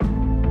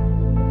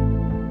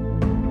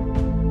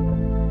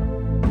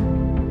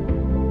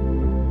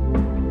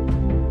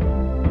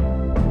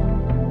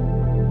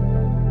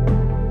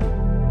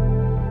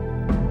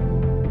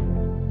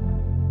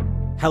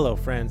Hello,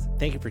 friends.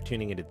 Thank you for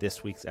tuning into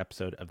this week's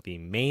episode of the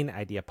Main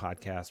Idea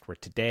Podcast, where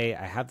today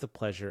I have the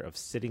pleasure of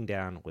sitting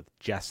down with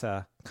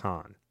Jessa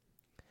Khan.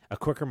 A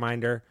quick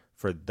reminder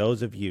for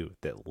those of you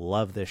that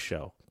love this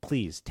show,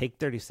 please take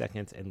 30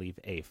 seconds and leave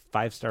a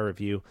 5-star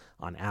review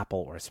on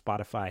Apple or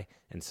Spotify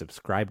and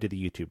subscribe to the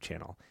YouTube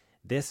channel.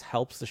 This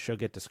helps the show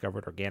get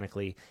discovered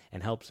organically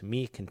and helps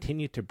me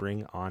continue to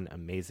bring on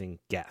amazing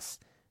guests.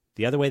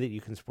 The other way that you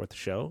can support the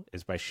show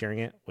is by sharing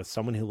it with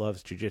someone who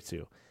loves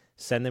jiu-jitsu.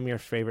 Send them your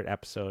favorite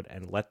episode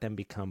and let them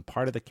become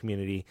part of the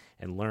community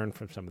and learn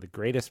from some of the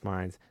greatest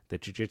minds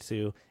that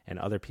jiu-jitsu and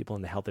other people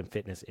in the health and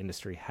fitness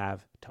industry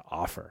have to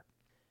offer.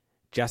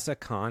 Jessa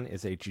Khan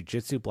is a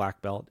jiu-jitsu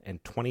black belt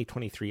and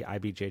 2023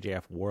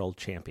 IBJJF world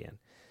champion.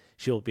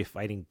 She will be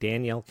fighting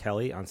Danielle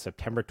Kelly on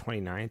September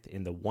 29th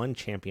in the One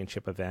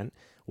Championship event,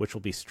 which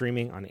will be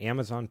streaming on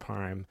Amazon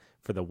Prime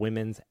for the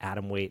women's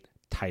atomweight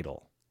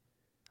title.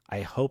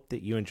 I hope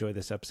that you enjoy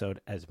this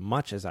episode as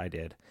much as I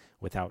did.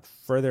 Without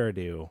further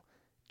ado,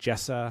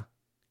 Jessa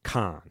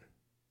Khan.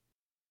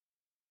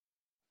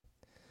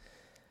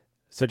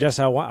 So,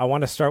 Jessa, I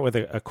want to start with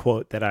a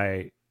quote that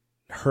I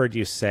heard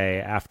you say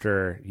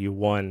after you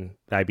won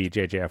the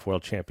IBJJF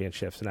World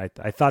Championships, and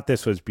I thought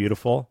this was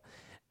beautiful.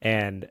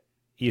 And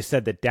you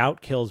said that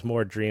doubt kills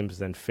more dreams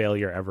than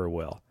failure ever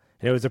will.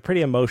 And it was a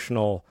pretty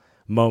emotional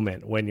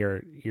moment when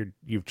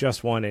you've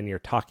just won and you're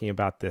talking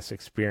about this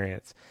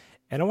experience.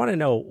 And I want to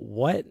know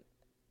what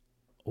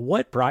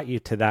brought you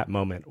to that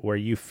moment where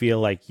you feel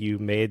like you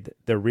made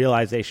the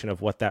realization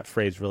of what that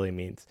phrase really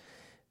means?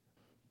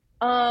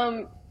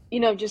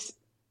 Just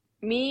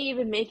me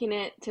even making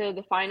it to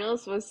the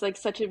finals was like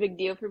such a big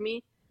deal for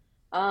me.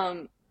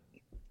 I'm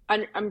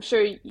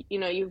sure,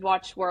 you've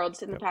watched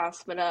Worlds in the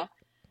past, but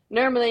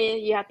normally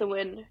you have to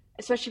win,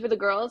 especially for the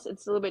girls.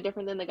 It's a little bit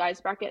different than the guys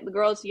bracket. The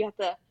girls, you have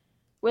to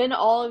win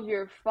all of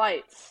your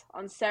fights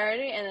on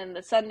Saturday, and then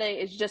the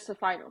Sunday is just the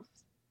finals.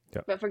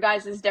 Yep. But for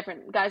guys, it's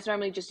different. Guys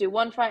normally just do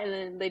one fight, and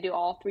then they do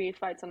all 3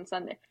 fights on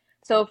Sunday.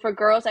 So for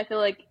girls, I feel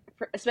like,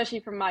 especially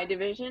for my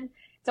division,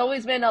 it's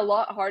always been a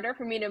lot harder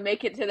for me to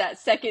make it to that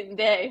second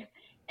day.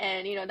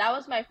 And, that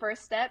was my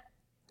first step.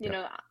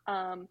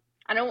 I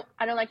don't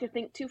like to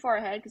think too far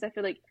ahead because I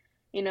feel like,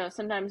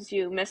 sometimes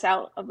you miss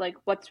out of like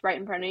what's right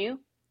in front of you.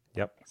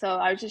 Yep. So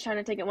I was just trying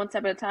to take it one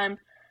step at a time.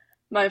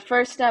 My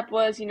first step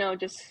was,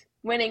 just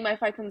winning my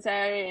fights on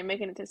Saturday and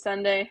making it to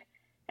Sunday.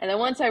 And then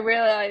once I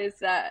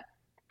realized that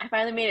I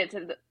finally made it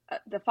to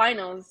the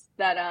finals,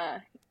 that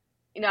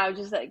I was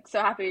just like so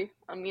happy.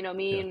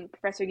 Me and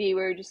Professor Gee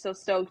were just so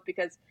stoked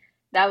because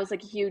that was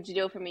like a huge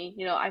deal for me.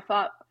 I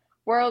fought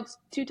Worlds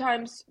 2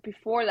 times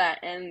before that,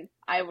 and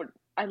I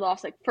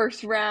lost like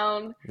first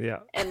round. Yeah.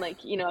 And like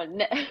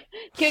couldn't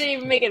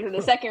even make it to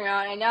the second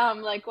round. And now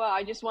I'm like, wow,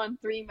 I just won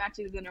 3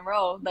 matches in a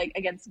row, like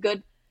against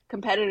good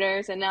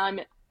competitors, and now I'm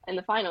in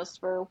the finals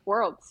for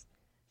Worlds.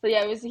 So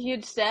yeah, it was a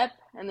huge step.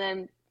 And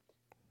then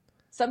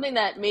something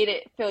that made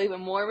it feel even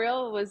more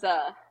real was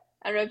I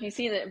don't know if you've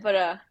seen it,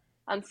 but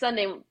on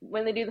Sunday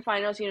when they do the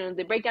finals,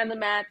 they break down the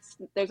mats.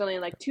 There's only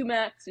like 2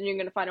 mats, and you're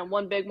gonna fight on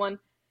one big one.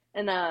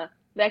 And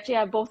they actually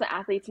have both the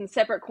athletes in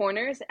separate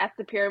corners at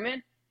the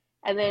pyramid.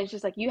 And then it's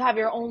just like you have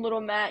your own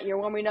little mat, you're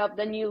warming up,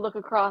 then you look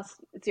across,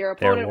 it's your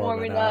opponent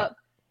warming up.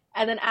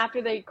 And then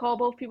after they call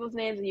both people's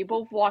names and you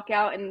both walk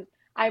out. And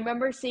I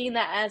remember seeing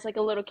that as like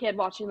a little kid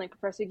watching like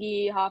Professor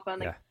Gee, Hoffa, and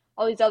like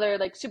all these other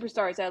like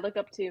superstars that I look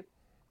up to.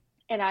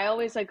 And I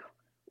always like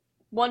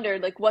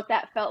wondered like what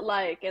that felt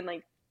like and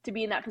like to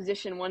be in that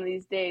position one of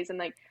these days. And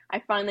like I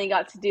finally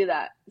got to do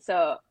that.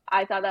 So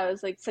I thought that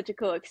was like such a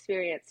cool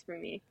experience for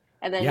me.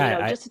 And then,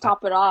 just to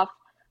top it off,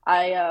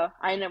 I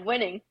ended up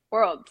winning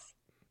Worlds.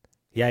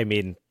 Yeah, I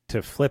mean,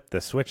 to flip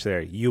the switch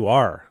there, you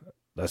are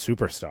a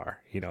superstar,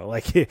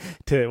 like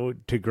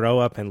to grow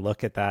up and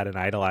look at that and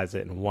idolize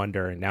it and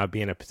wonder and now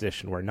be in a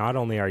position where not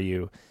only are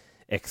you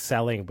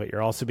excelling, but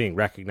you're also being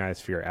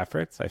recognized for your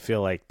efforts. I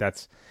feel like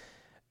that's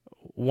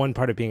one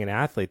part of being an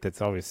athlete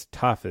that's always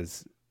tough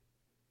is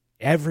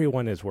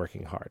everyone is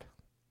working hard.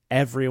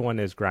 Everyone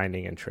is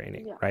grinding and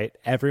training, right?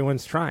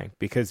 Everyone's trying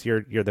because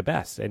you're the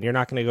best, and you're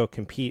not going to go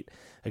compete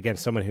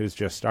against someone who's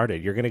just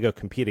started. You're going to go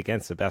compete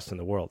against the best in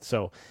the world.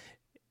 So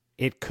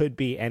it could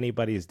be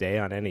anybody's day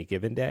on any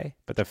given day,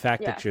 but the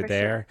fact that you're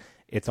there,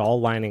 it's all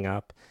lining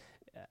up,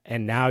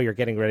 and now you're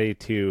getting ready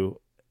to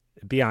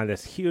be on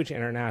this huge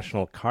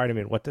international card. I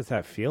mean, what does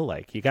that feel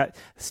like? You got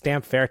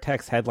Stamp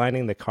Fairtex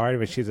headlining the card. I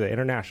mean, she's an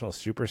international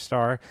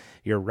superstar.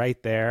 You're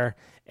right there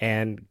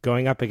and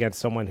going up against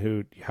someone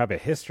who you have a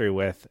history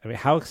with. I mean,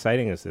 how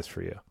exciting is this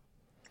for you?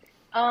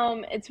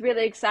 It's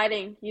really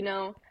exciting.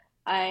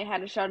 I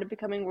had a shot at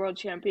becoming world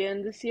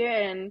champion this year,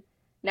 and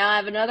now I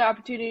have another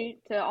opportunity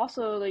to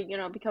also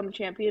become a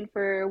champion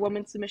for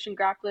women's submission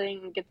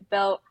grappling and get the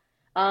belt.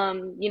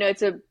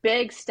 It's a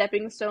big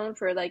stepping stone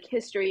for like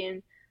history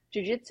in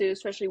jiu-jitsu,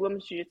 especially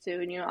women's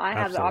jiu-jitsu. And, I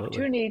have the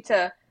opportunity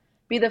to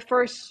be the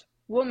first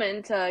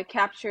woman to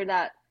capture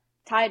that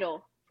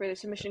title for the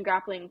submission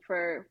grappling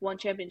for one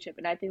championship.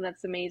 And I think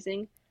that's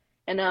amazing.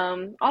 And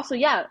also,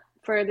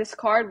 for this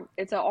card,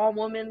 it's an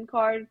all-woman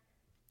card.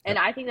 And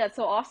Yep. I think that's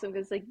so awesome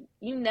because like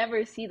you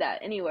never see that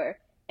anywhere.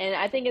 And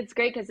I think it's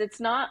great because it's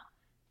not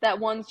that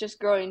one's just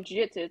growing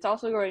jiu-jitsu, it's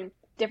also growing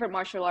different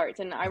martial arts.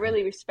 And I Mhm.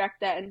 really respect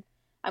that. And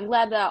I'm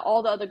glad that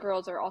all the other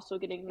girls are also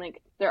getting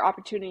like their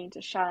opportunity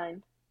to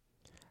shine.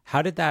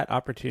 How did that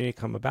opportunity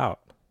come about?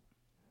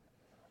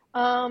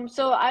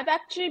 So I've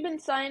actually been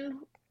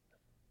signed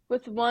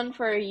with one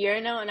for a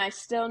year now, and I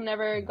still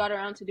never Mm. got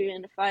around to doing it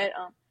in a fight.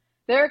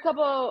 There are a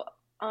couple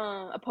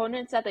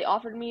opponents that they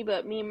offered me,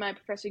 but me and my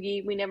Professor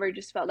Gee, we never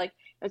just felt like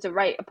it was the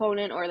right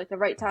opponent or like the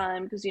right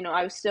time because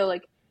I was still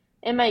like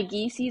in my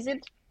gi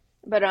season.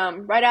 But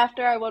right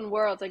after I won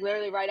Worlds, like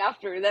literally right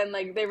after, then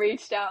like they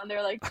reached out and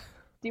they're like,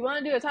 "Do you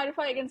want to do a title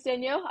fight against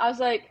Danielle?" I was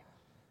like,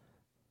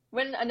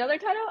 "Win another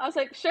title?" I was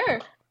like,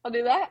 "Sure, I'll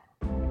do that."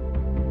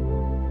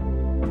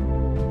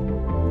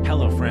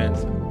 Hello,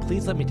 friends.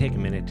 Please let me take a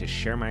minute to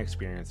share my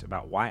experience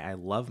about why I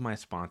love my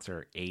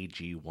sponsor,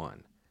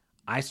 AG1.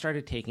 I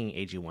started taking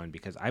AG1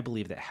 because I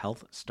believe that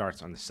health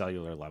starts on the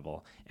cellular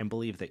level and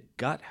believe that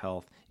gut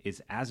health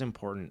is as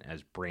important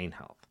as brain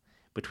health.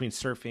 Between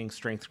surfing,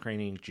 strength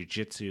training,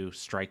 jiu-jitsu,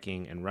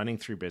 striking, and running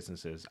through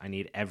businesses, I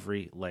need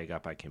every leg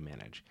up I can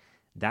manage.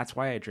 That's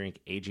why I drink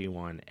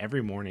AG1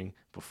 every morning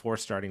before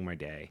starting my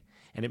day,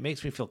 and it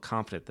makes me feel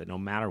confident that no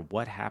matter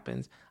what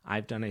happens,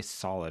 I've done a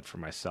solid for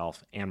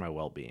myself and my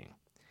well-being.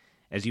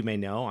 As you may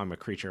know, I'm a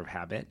creature of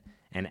habit,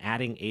 and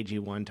adding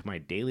AG1 to my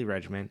daily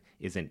regimen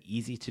is an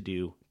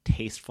easy-to-do,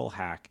 tasteful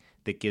hack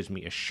that gives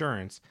me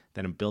assurance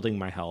that I'm building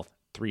my health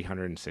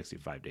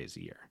 365 days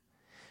a year.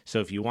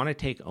 So if you want to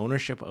take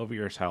ownership over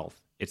your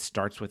health, it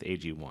starts with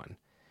AG1.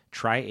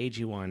 Try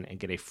AG1 and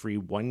get a free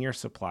 1-year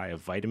supply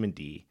of vitamin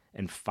D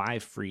and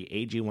 5 free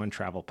AG1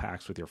 travel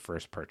packs with your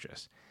first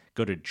purchase.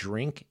 Go to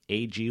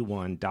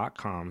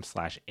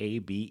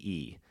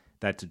drinkag1.com/ABE.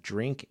 That's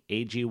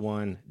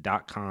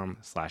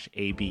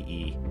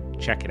drinkag1.com/ABE.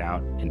 Check it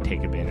out and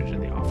take advantage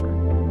of the offer.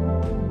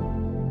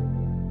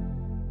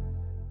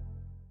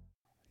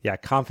 Yeah,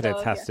 confidence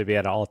So has yeah, to be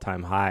at an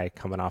all-time high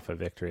coming off a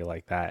victory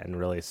like that and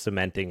really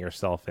cementing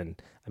yourself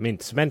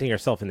cementing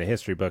yourself in the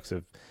history books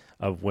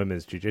of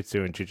women's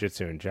jiu-jitsu and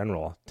jiu-jitsu in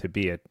general to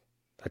be a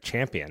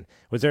champion.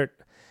 Was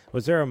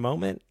there a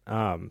moment,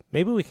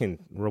 maybe we can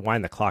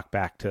rewind the clock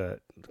back to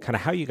kind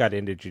of how you got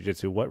into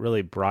jiu-jitsu, what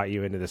really brought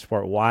you into the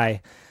sport,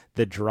 why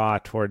the draw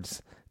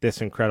towards this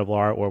incredible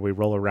art where we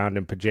roll around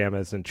in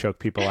pajamas and choke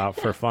people out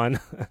for fun?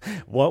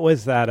 What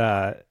was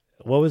that,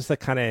 what was the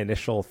kind of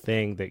initial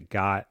thing that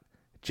got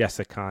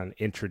Jessa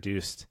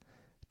introduced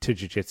to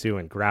jiu-jitsu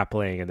and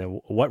grappling, and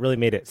then what really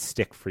made it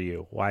stick for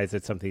you? Why is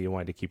it something you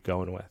wanted to keep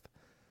going with?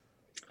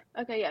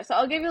 okay, yeah. So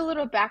I'll give you a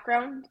little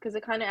background because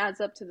it kind of adds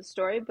up to the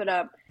story.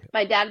 But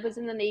my dad was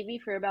in the Navy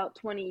for about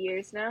 20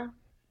 years now,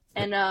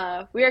 Yep.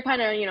 and we were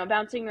kind of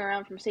bouncing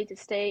around from state to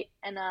state.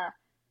 And I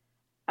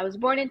was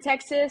born in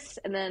Texas,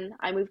 and then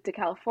I moved to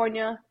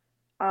California.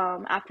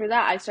 After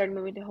that, I started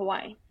moving to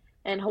Hawaii,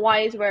 and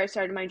Hawaii is where I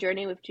started my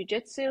journey with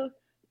jiu-jitsu.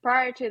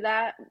 Prior to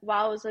that,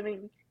 while I was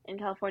living in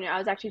California, I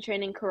was actually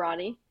training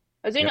karate.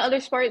 I was doing Yep.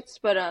 other sports,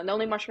 but the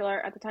only martial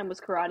art at the time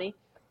was karate.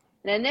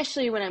 And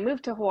initially, when I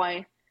moved to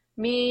Hawaii,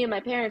 me and my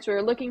parents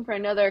were looking for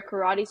another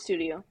karate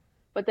studio,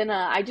 but then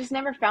I just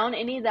never found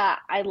any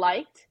that I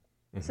liked.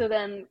 Hmm. So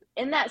then,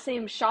 in that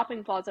same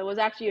shopping plaza was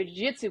actually a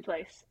jiu-jitsu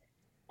place,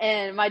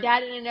 and my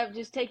dad ended up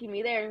just taking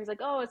me there. He was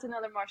like, "Oh, it's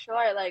another martial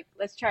art. Like,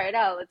 let's try it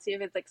out. Let's see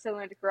if it's like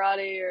similar to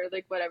karate or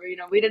like whatever."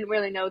 We didn't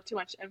really know too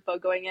much info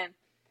going in.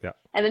 Yep.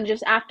 And then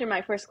just after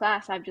my first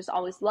class, I've just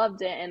always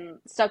loved it and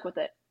stuck with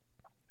it.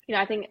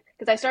 I think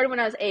because I started when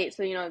I was 8,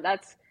 so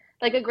that's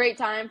like a great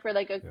time for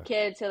like a Yeah.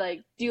 kid to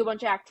like do a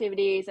bunch of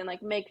activities and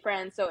like make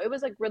friends. So it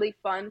was like really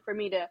fun for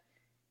me to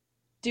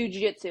do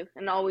jiu-jitsu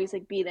and always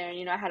like be there.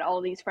 And I had all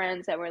these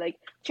friends that were like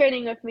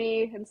training with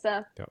me and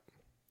stuff. Yep.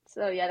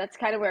 So yeah, that's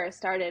kind of where I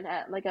started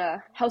at like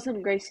a House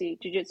and Gracie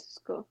jiu-jitsu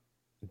school.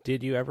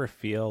 Did you ever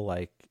feel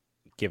like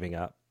giving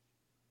up?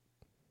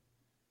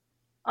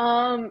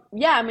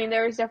 Yeah, I mean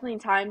there was definitely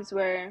times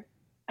where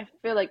I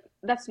feel like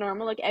that's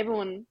normal. Like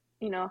everyone,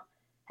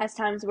 has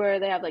times where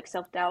they have like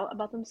self-doubt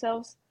about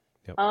themselves.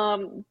 Yep.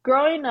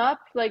 Growing up,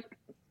 like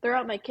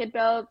throughout my kid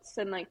belts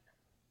and like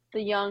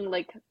the young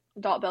like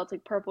adult belts,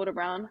 like purple to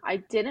brown, I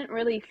didn't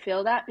really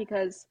feel that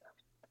because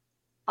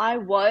I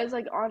was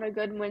like on a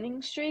good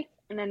winning streak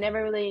and I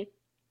never really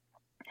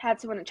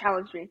had someone to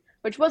challenge me,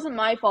 which wasn't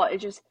my fault.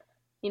 It's just,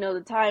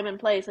 the time and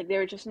place, like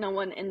there was just no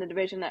one in the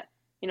division that,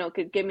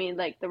 could give me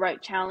like the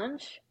right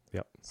challenge.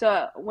 Yep.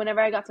 So whenever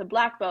I got to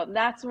black belt,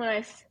 that's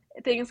when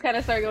things kind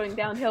of started going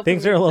downhill for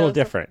Things me. are a little So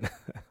different.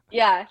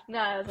 yeah, no,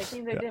 I was like,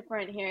 things are Yeah.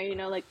 different here,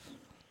 like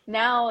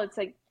now it's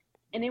like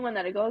anyone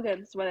that I go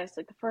against, whether it's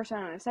like the first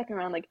round or the second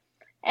round, like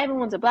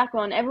everyone's a black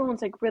belt and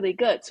everyone's like really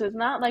good. So it's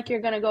not like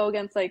you're gonna go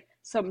against like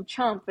some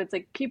chump. It's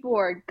like people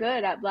are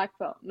good at black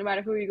belt, no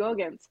matter who you go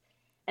against.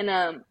 And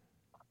I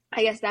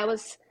guess that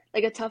was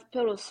like a tough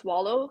pill to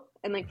swallow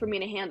and like for me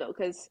to handle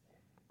because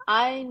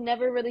I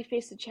never really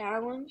faced a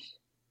challenge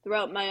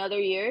throughout my other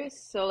years.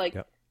 So like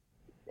Yep.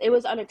 it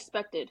was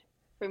unexpected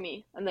for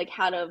me and like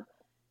how to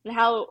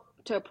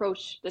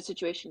approach the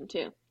situation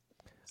too.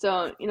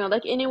 So,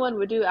 like anyone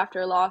would do after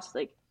a loss,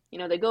 like,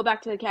 they go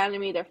back to the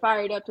academy, they're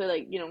fired up to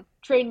like,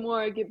 train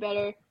more, get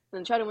better, and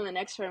then try to win the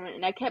next tournament.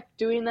 And I kept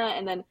doing that.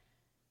 And then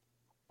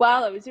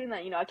while I was doing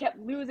that, I kept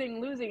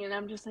losing. And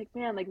I'm just like,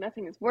 man, like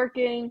nothing is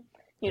working.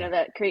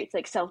 That creates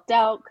like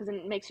self-doubt because then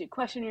it makes you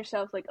question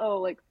yourself. Like, oh,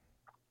 like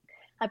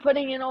I'm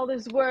putting in all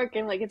this work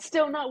and like it's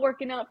still not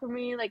working out for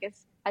me. Like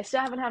I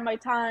still haven't had my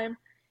time.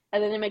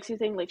 And then it makes you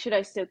think like, should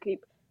I still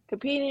keep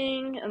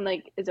competing? And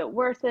like, is it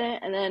worth it?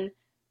 And then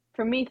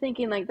for me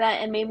thinking like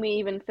that, it made me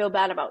even feel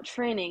bad about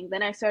training.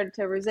 Then I started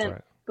to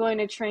resent going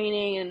to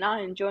training and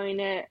not enjoying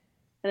it.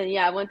 And then,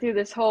 yeah, I went through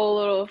this whole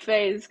little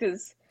phase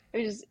because it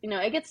was just,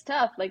 it gets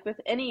tough. Like with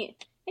any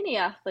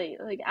athlete,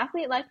 like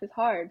athlete life is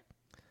hard.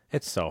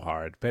 It's so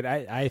hard. But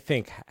I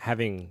think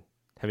having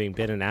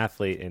been an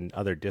athlete in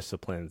other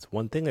disciplines,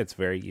 one thing that's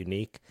very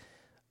unique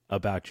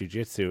about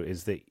jiu-jitsu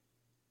is that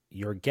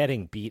you're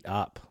getting beat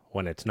up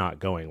when it's not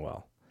going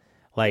well.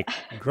 Like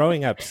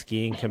growing up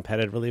skiing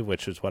competitively,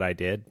 which is what I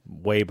did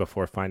way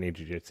before finding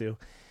jiu-jitsu,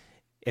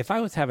 if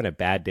I was having a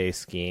bad day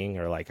skiing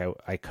or like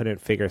I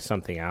couldn't figure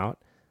something out,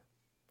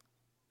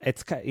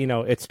 it's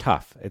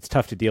tough. It's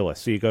tough to deal with.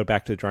 So you go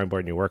back to the drawing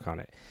board and you work on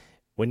it.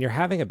 When you're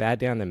having a bad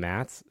day on the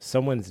mats,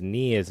 someone's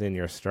knee is in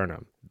your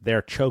sternum.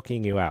 They're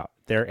choking you out.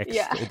 They're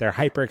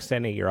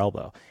hyperextending your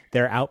elbow.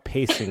 They're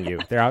outpacing you.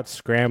 They're out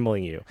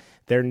scrambling you.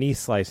 They're knee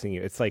slicing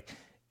you. It's like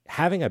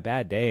having a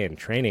bad day in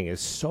training is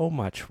so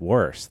much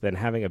worse than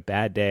having a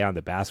bad day on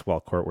the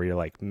basketball court where you're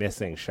like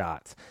missing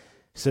shots.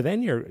 So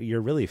then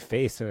you're really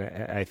faced,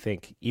 and I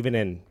think even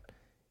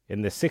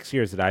in the 6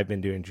 years that I've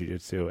been doing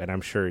jiu-jitsu, and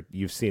I'm sure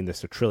you've seen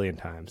this a trillion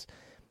times,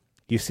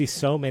 you see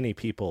so many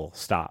people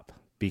stop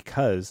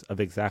because of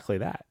exactly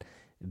that.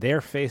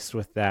 They're faced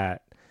with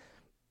that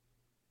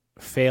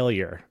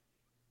failure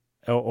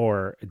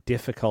or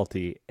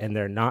difficulty, and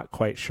they're not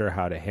quite sure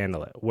how to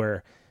handle it,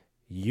 where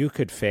you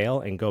could fail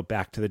and go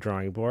back to the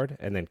drawing board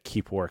and then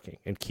keep working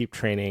and keep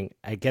training.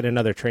 I get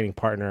another training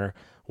partner,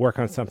 work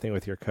on something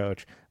with your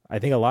coach. I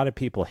think a lot of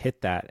people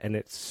hit that, and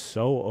it's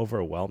so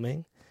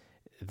overwhelming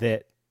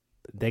that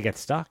they get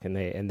stuck and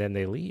then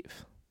they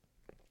leave.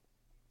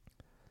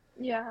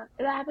 Yeah,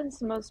 that happens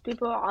to most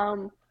people.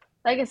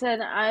 Like I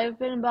said, I've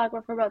been in black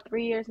belt for about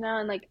 3 years now,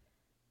 and like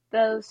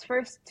those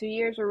first 2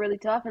 years were really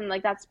tough, and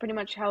like that's pretty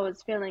much how I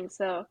was feeling.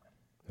 So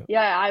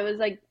yeah, I was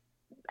like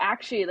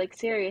actually like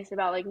serious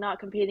about like not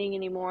competing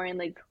anymore and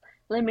like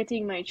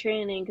limiting my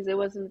training because it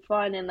wasn't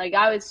fun. And like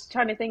I was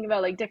trying to think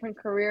about like different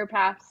career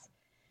paths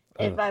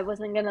if I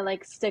wasn't gonna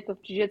like stick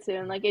with jiu-jitsu,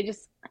 and like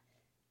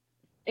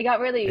it got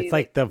really, it's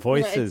like the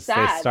voices,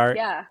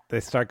 they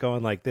start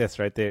going like this,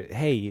 right?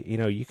 Hey,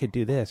 you could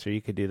do this or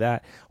you could do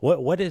that.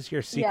 What is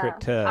your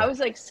secret to? I was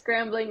like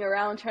scrambling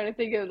around trying to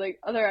think of like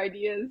other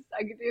ideas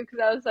I could do because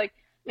I was like,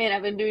 man,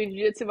 I've been doing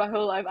jiu-jitsu my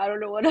whole life. I don't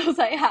know what else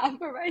I have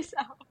for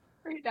myself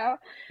right now.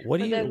 What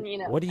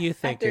do you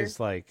think is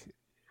like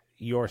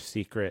your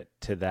secret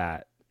to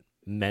that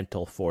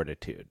mental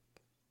fortitude,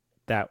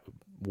 that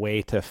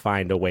way to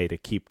find a way to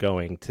keep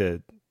going,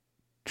 to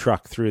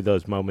truck through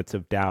those moments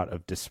of doubt,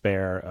 of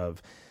despair,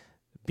 of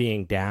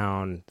being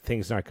down,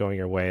 things not going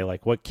your way?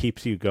 Like what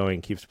keeps you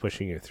going, keeps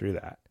pushing you through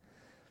that?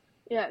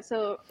 Yeah,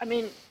 so I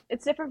mean,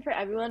 it's different for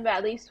everyone, but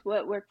at least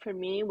what worked for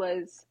me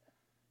was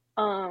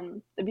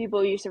the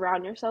people you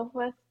surround yourself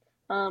with.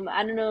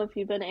 I don't know if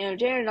you've been to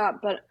AOJ or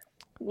not, but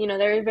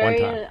they're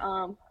very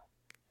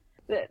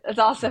that's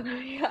awesome.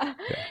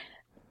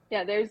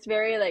 Yeah, there's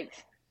very like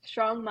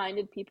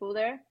strong-minded people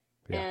there,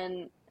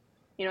 and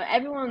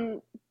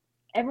everyone's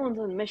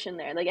on a mission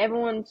there. Like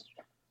everyone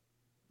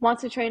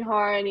wants to train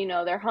hard.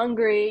 They're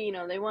hungry.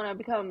 They want to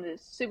become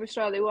this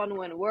superstar. They want to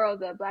win a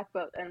world, a black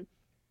belt, and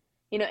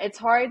it's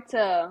hard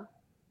to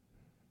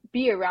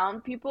be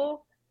around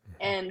people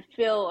and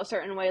feel a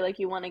certain way, like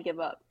you want to give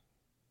up,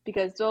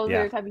 because those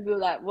are the type of people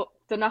that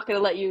they're not going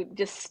to let you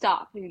just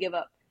stop and give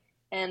up.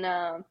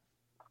 And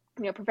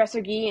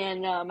Professor Gee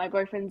and my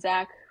boyfriend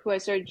Zach, who I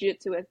started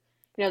jiu-jitsu with,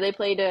 they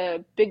played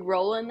a big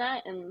role in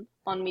that and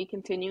on me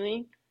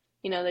continuing.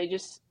 They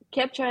just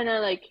kept trying to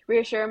like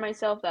reassure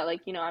myself that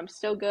like I'm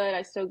still good,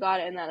 I still got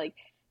it, and that like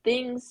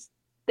things,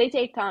 they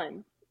take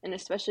time, and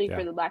especially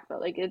for the black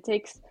belt, like it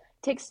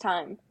takes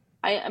time.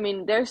 I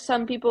mean, there's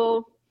some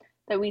people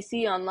that we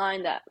see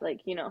online that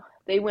like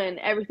they win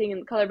everything in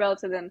the color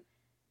belts and then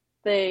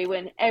they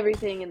win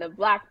everything in the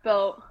black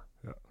belt.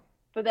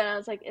 But then I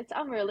was like, it's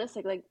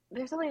unrealistic. Like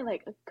there's only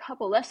like a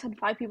couple, less than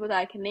 5 people that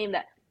I can name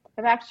that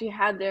have actually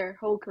had their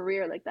whole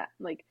career like that.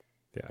 Like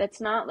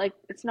that's not like,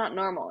 it's not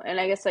normal. And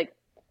I guess like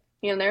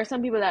there are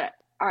some people that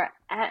are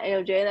at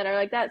AOJ that are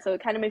like that, so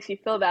it kind of makes you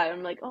feel bad.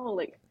 I'm like, oh,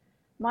 like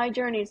my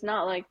journey's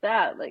not like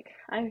that. Like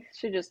I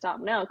should just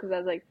stop now, because I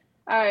was like,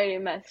 I already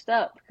messed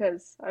up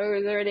because I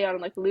was already on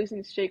like a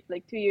losing streak for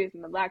like 2 years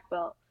in the black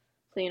belt.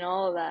 So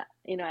all of that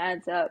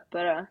adds up.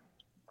 But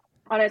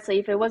honestly,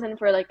 if it wasn't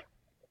for like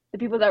the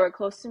people that were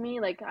close to me,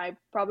 like I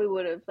probably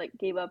would have like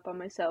gave up on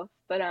myself.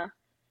 But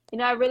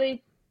I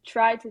really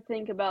tried to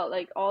think about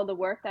like all the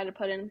work that I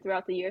put in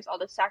throughout the years, all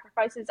the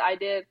sacrifices I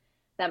did,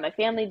 that my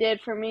family did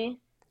for me,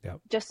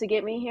 just to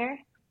get me here.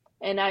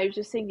 And I was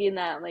just thinking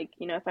that, like,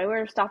 if I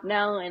were to stop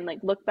now and like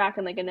look back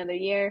in like another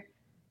year,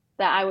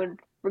 that I would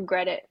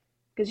regret it.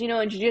 Because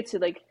in jiu-jitsu,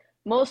 like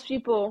most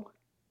people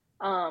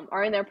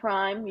are in their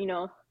prime,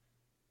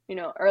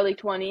 early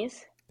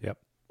 20s. Yep.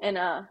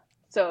 And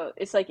so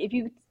it's like if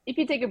you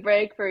take a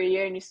break for a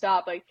year and you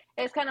stop, like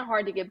it's kind of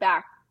hard to get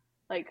back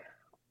like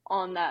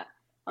on that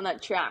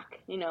track,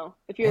 if you're And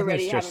there's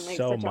already just having like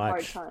so such a hard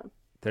much, time.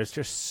 there's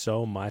just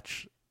so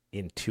much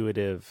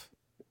intuitive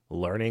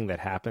learning that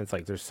happens.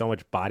 Like there's so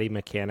much body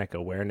mechanic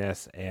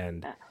awareness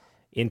and Yeah.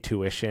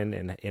 intuition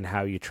in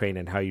how you train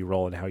and how you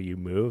roll and how you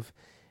move,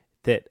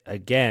 that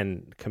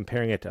again,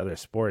 comparing it to other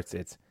sports,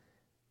 it's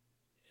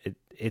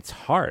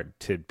hard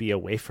to be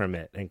away from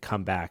it and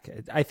come back.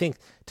 I think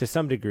to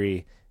some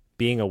degree,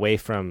 being away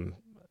from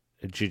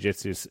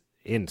jiu-jitsu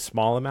in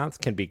small amounts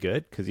can be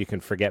good because you can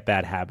forget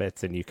bad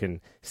habits and you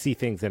can see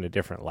things in a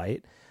different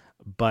light.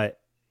 But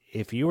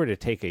if you were to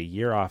take a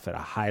year off at a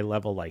high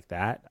level like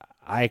that,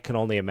 I can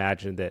only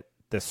imagine that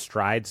the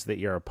strides that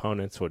your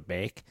opponents would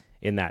make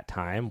in that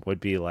time would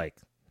be like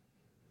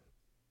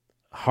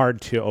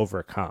hard to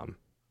overcome.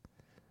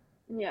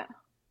 Yeah.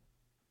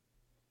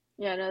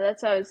 Yeah, no,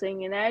 that's what I was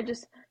thinking. I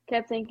just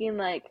kept thinking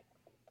like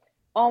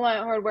all my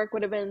hard work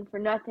would have been for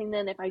nothing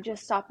then if I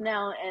just stopped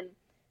now. And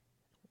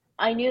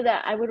I knew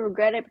that I would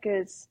regret it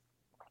because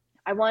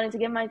I wanted to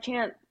give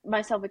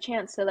myself a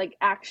chance to like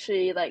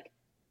actually like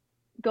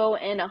go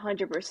in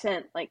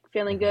 100%, like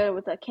feeling Mm-hmm. good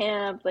with the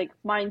camp, like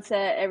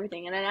mindset,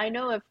 everything. And I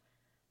know if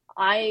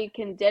I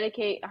can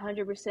dedicate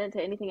 100%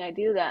 to anything I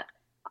do, that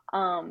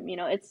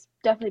it's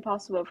definitely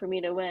possible for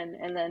me to win.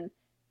 And then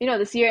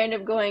this year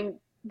ended up going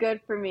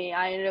good for me.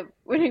 I ended up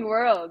winning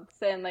worlds,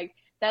 and like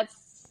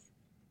that's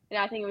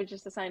I think it was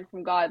just a sign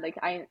from God. Like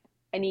I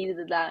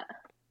needed that.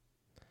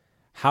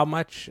 How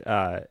much,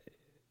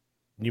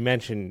 you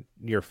mentioned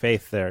your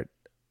faith there.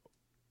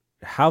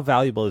 How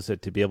valuable is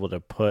it to be able to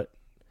put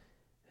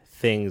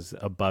things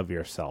above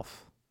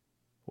yourself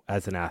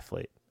as an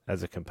athlete,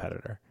 as a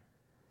competitor?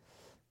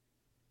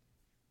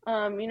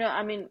 I mean,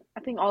 I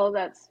think all of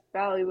that's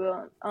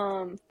valuable.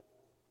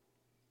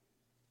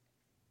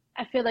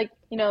 I feel like,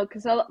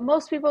 because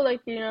most people,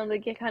 like, they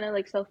get kind of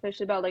like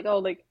selfish about like, oh,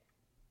 like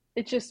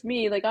it's just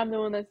me, like I'm the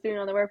one that's doing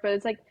all the work, but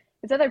it's like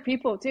it's other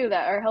people too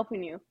that are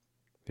helping you.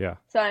 Yeah.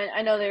 So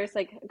I know there's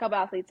like a couple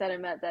athletes that I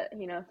met that,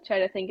 try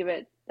to think of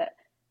it that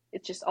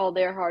it's just all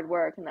their hard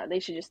work and that they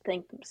should just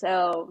thank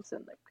themselves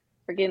and like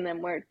for getting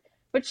them work.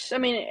 Which, I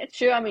mean, it's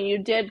true. I mean, you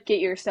did get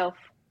yourself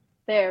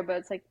there, but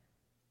it's like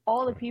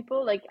all the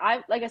people, like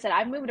I said,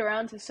 I've moved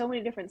around to so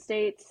many different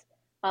states.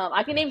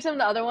 I can name some of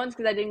the other ones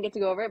because I didn't get to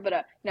go over it,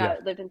 but Yeah.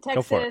 I lived in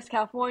Go for it. Texas,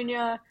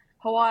 California,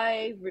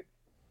 Hawaii,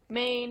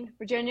 Maine,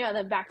 Virginia, and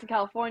then back to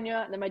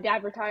California. And then my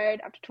dad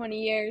retired after 20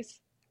 years.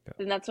 Yeah.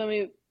 Then that's when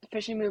we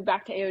officially moved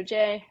back to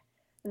AOJ.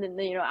 And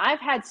then, I've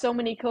had so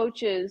many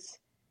coaches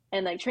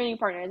and like training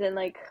partners and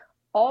like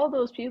all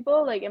those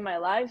people like in my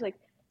lives, like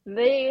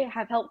they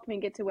have helped me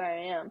get to where I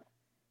am.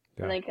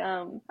 Yeah. And like,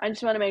 I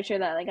just want to make sure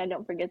that like I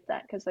don't forget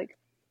that because like,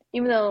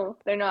 even though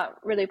they're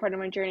not really part of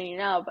my journey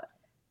now, but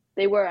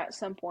they were at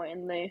some point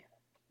and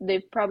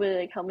they've probably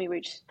like helped me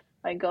reach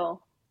my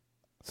goal.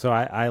 So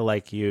I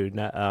like you,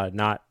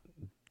 not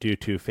due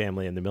to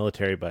family in the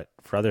military, but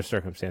for other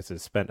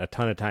circumstances, spent a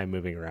ton of time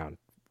moving around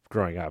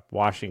growing up.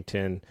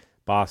 Washington,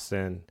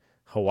 Boston,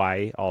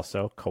 Hawaii,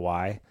 also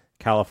Kauai,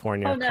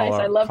 California, Oh, nice.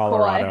 I love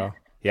Colorado. Kauai.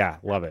 Yeah,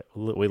 love it.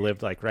 We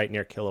lived like right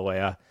near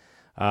Kilauea.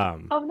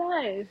 Oh,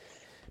 nice.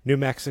 New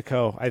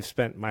Mexico. I've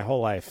spent my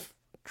whole life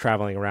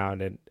traveling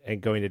around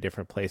and going to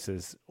different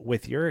places.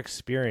 With your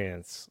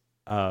experience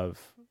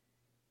of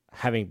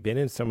having been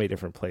in so many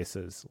different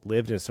places,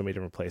 lived in so many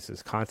different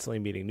places, constantly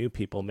meeting new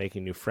people,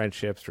 making new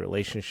friendships,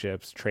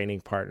 relationships,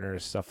 training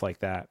partners, stuff like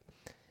that.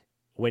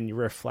 When you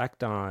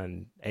reflect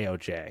on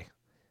AOJ,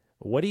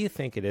 what do you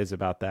think it is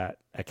about that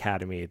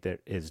academy that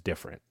is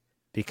different?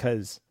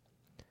 Because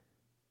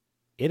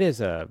it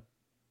is a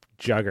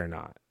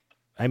juggernaut.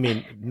 I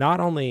mean, not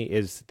only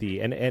is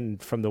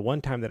and from the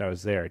one time that I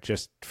was there,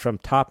 just from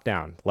top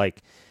down,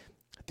 like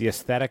the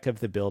aesthetic of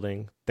the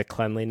building, the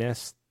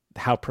cleanliness,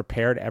 how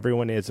prepared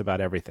everyone is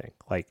about everything.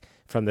 Like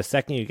from the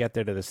second you get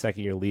there to the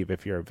second you leave,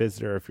 if you're a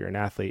visitor, if you're an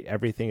athlete,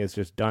 everything is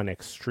just done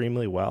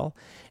extremely well.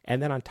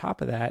 And then on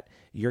top of that,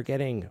 you're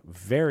getting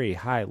very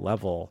high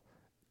level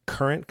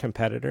current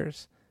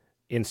competitors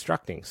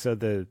instructing. So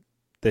the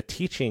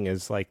teaching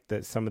is like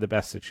some of the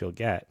best that you'll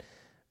get.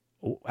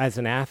 As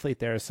an athlete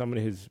there, as someone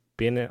who's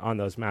been on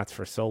those mats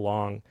for so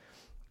long,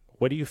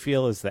 what do you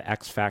feel is the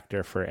X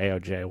factor for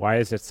AOJ? Why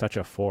is it such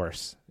a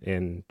force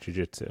in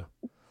jiu-jitsu?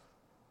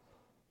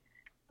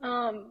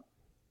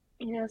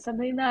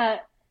 Something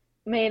that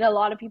made a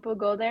lot of people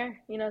go there,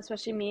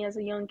 especially me as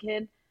a young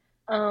kid.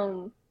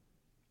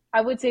 I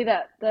would say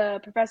that the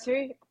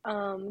professor, Guy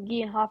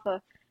and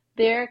Hoffa,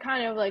 they're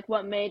kind of like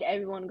what made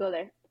everyone go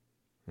there.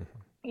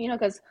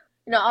 Because,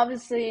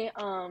 obviously,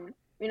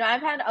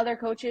 I've had other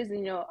coaches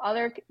and,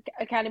 other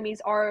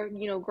academies are,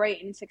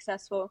 great and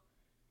successful.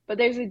 But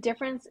there's a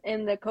difference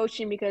in the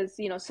coaching because,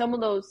 some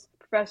of those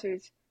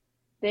professors,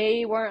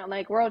 they weren't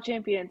like world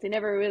champions. They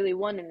never really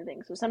won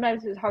anything. So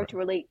sometimes it's hard to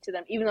relate to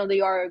them, even though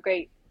they are a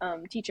great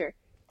teacher.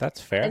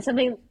 That's fair. And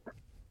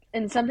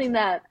something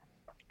that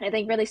I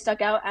think really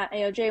stuck out at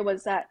AOJ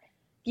was that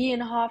Guy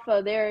and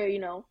Hoffa,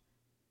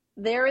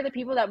 they're the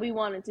people that we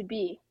wanted to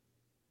be.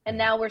 And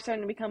now we're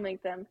starting to become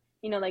like them.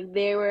 Like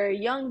they were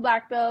young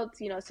black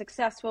belts,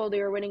 successful. They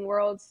were winning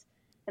worlds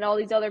and all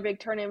these other big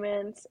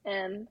tournaments.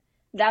 And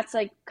that's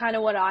like kind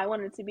of what I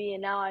wanted to be.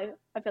 And now I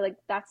feel like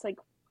that's like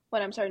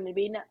what I'm starting to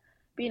be now.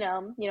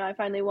 I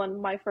finally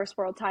won my first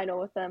world title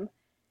with them.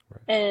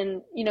 Right.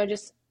 And,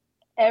 just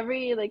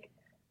everything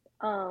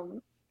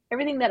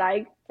that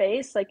I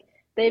face, like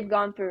they've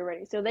gone through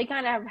already. So they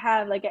kind of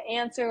have like an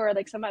answer or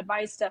like some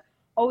advice to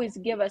always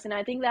give us. And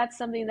I think that's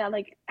something that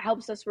like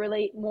helps us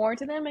relate more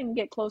to them and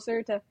get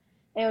closer to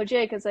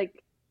AOJ, because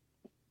like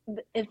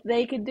if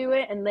they could do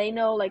it and they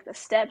know like the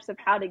steps of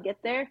how to get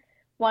there,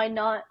 why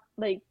not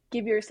like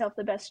give yourself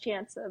the best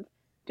chance of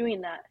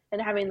doing that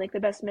and having like the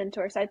best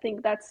mentors? I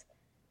think that's,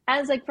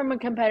 as like from a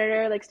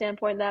competitor like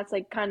standpoint, that's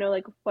like kind of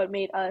like what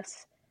made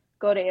us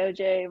go to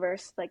AOJ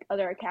versus like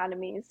other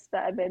academies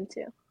that I've been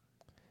to.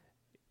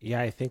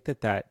 Yeah, I think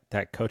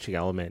that coaching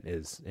element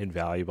is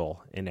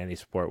invaluable in any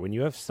sport. When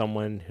you have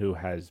someone who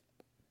has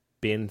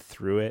been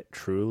through it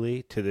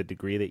truly to the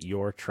degree that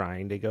you're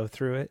trying to go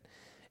through it,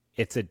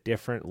 it's a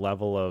different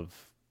level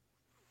of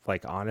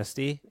like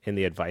honesty in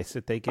the advice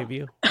that they give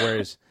you.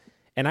 Whereas,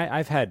 and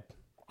I've had,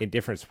 in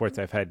different sports,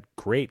 I've had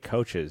great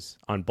coaches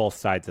on both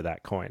sides of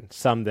that coin.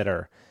 Some that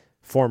are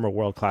former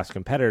world-class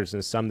competitors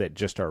and some that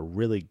just are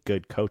really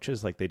good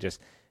coaches. Like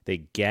they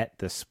get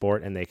the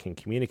sport and they can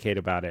communicate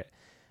about it.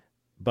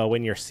 But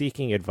when you're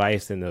seeking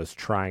advice in those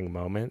trying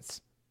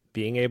moments,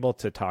 being able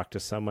to talk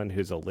to someone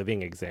who's a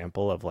living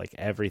example of like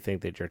everything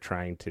that you're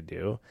trying to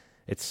do,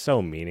 it's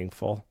so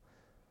meaningful.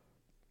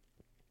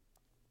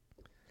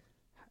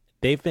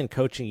 They've been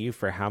coaching you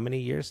for how many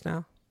years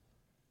now?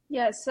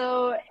 Yeah,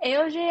 so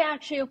AOJ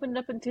actually opened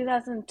up in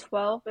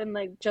 2012 in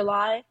like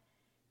July.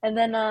 And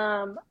then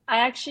I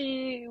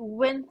actually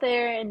went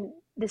there in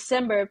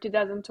December of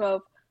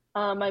 2012.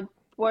 My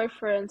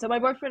boyfriend,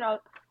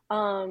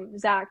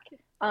 Zach,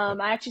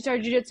 I actually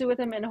started jiu-jitsu with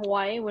him in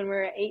Hawaii when we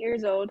were 8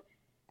 years old.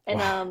 And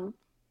Wow.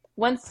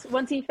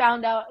 once he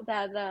found out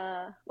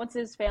that once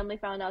his family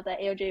found out that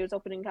AOJ was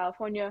opening in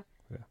California,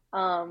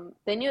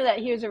 they knew that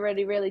he was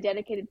already really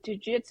dedicated to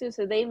jiu-jitsu,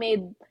 so they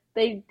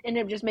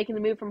ended up just making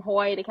the move from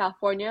Hawaii to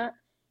California.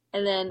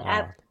 And then Wow.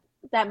 at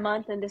that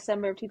month in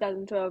December of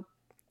 2012,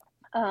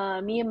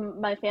 me and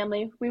my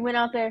family, we went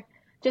out there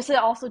just to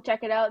also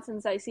check it out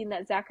since I seen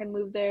that Zach had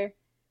moved there.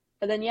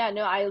 But then, yeah,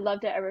 no, I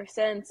loved it ever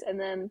since. And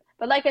then,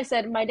 but like I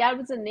said, my dad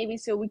was in the Navy,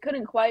 so we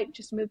couldn't quite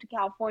just move to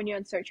California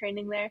and start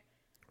training there.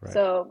 Right.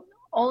 So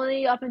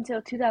only up until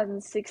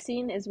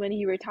 2016 is when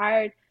he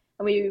retired,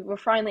 and we were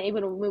finally able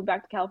to move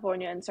back to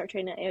California and start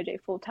training at AOJ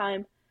full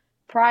time.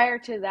 Prior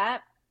to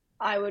that,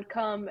 I would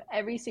come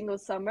every single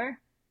summer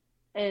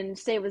and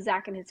stay with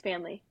Zach and his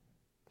family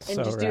and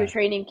So just do a rad.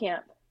 training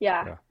camp.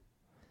 Yeah.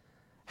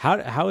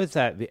 How is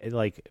that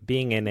like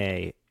being in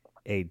a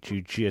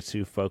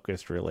jiu-jitsu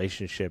focused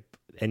relationship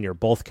and you're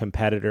both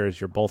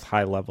competitors, you're both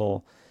high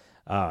level?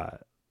 How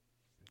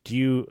do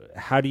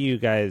you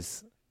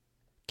guys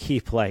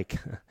keep like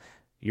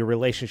your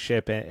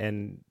relationship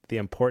and the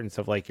importance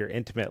of like your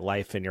intimate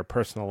life and your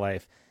personal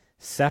life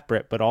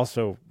separate, but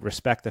also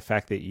respect the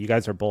fact that you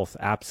guys are both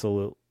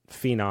absolute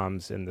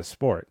phenoms in the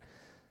sport?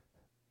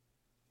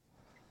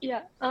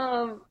 Yeah.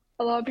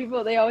 A lot of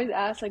people, they always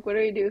ask like, what do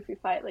we do if we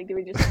fight? Like, do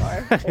we just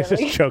spar? Just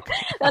Like, joke.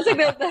 that's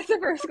the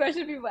first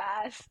question people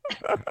ask.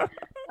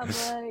 I'm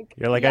like,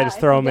 You're like, I yeah, just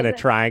throw them in a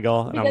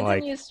triangle, if and he I'm doesn't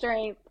like, use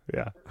strength.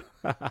 yeah.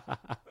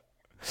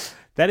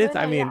 That is, But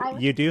I no, yeah,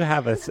 mean, you do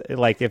have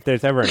like, if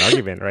there's ever an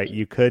argument, right,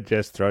 you could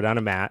just throw down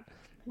a mat,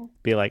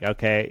 be like,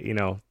 okay,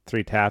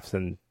 3 taps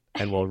and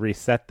we'll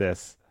reset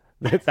this.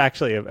 That's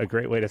actually a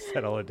great way to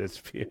settle a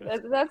dispute.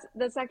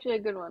 that's actually a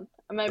good one.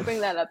 I might bring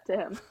that up to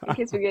him in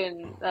case we get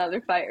in another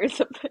fight or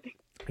something.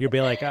 You'll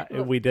be like,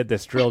 But, we did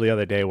this drill the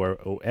other day where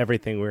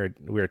everything we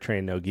were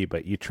trained no-gi,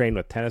 but you train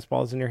with tennis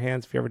balls in your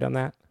hands. Have you ever done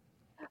that?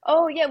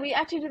 oh yeah, we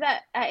actually do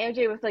that at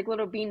AOJ with like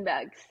little bean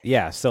bags.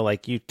 Yeah, so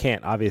like you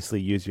can't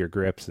obviously use your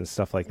grips and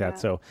stuff like that. Yeah.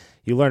 So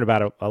you learn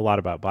about a lot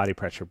about body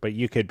pressure, but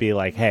you could be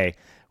like, hey,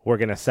 we're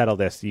going to settle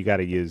this. You got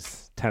to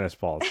use tennis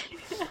balls.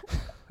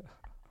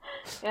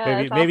 Yeah,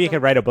 Maybe that's maybe you awesome.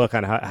 could write a book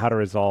on how to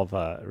resolve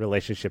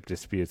relationship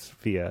disputes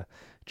via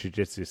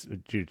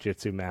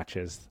jiu-jitsu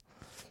matches.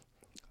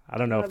 I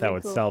don't know if That'd that be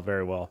would cool. sell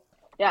very well.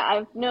 Yeah,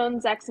 I've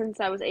known Zach since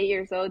I was 8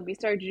 years old. We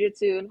started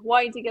jiu-jitsu in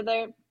Hawaii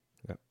together.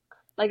 Yeah.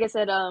 Like I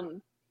said,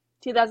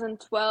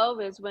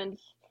 2012 is when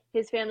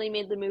his family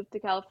made the move to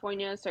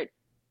California, start,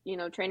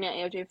 training at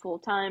AOJ full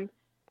time.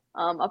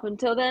 Up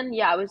until then,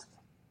 yeah, I was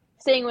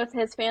staying with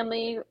his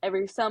family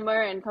every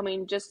summer and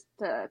coming just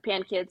to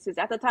Pan Kids, because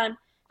at the time,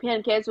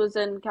 Pan Kids was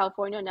in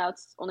California. Now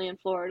it's only in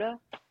Florida.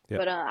 Yep.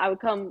 But I would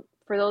come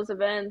for those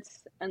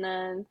events. And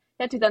then,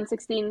 yeah,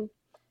 2016,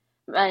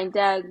 my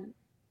dad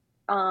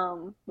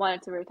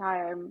wanted to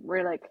retire, and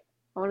we're like,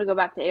 I want to go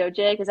back to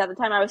AOJ because at the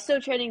time I was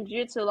still training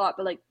jiu-jitsu a lot,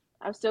 but like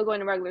I was still going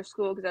to regular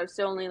school because I was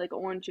still only like an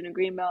orange and a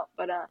green belt.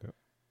 But Yep.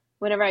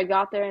 whenever I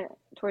got there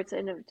towards the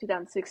end of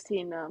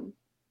 2016,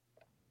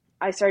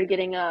 I started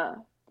getting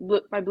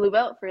my blue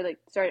belt for like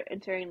started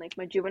entering like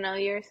my juvenile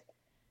years,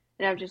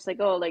 and I was just like,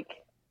 oh,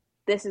 like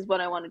this is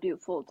what I want to do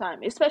full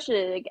time,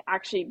 especially like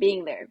actually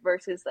being there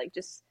versus like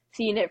just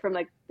seeing it from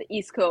like the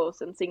East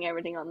Coast and seeing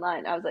everything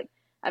online. I was like,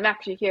 I'm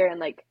actually here, and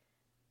like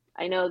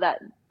I know that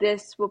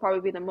this will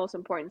probably be the most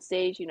important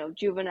stage,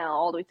 juvenile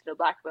all the way to the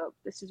black belt.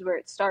 This is where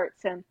it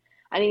starts, and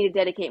I need to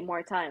dedicate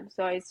more time.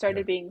 So I Yeah.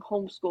 started being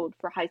homeschooled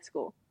for high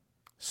school.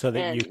 So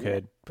that you And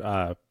could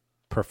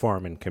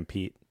perform and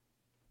compete.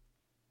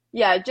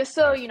 yeah, just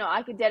so, Nice.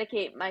 I could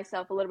dedicate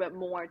myself a little bit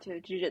more to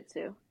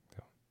jiu-jitsu.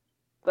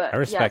 I But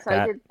yeah, respect so I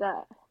that. did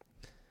that.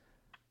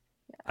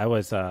 I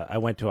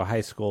went to a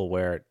high school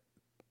where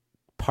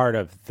part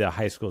of the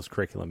high school's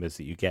curriculum is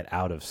that you get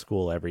out of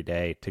school every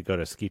day to go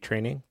to ski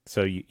training.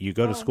 So you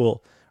go to Oh,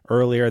 school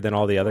earlier than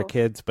all the other cool.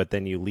 kids, but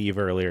then you leave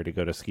earlier to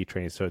go to ski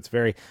training. So it's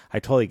very, I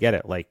totally get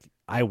it. Like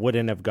I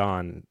wouldn't have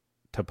gone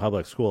to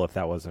public school if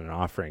that wasn't an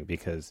offering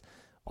because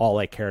all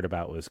I cared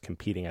about was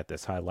competing at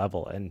this high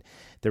level. And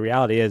the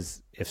reality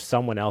is if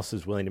someone else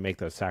is willing to make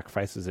those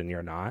sacrifices and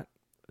you're not,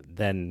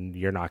 then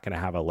you're not going to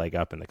have a leg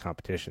up in the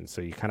competition.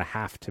 So you kind of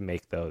have to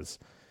make those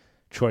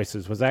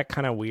choices. Was that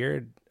kind of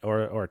weird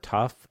or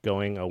tough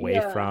going away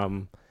Yeah.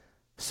 from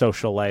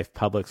social life,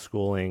 public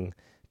schooling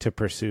to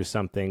pursue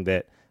something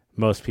that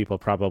most people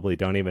probably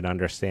don't even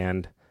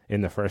understand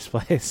in the first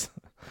place?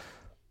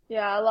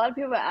 Yeah, a lot of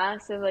people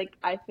ask if like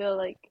I feel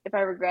like if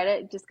I regret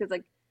it just because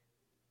like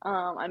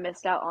I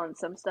missed out on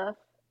some stuff.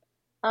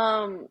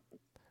 Um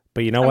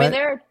But you know I mean what?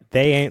 there are,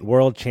 They ain't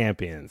world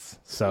champions.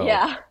 So,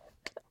 yeah,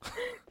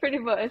 pretty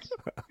much.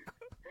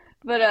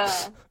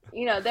 But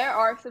there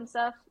are some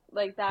stuff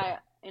like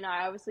that,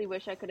 I obviously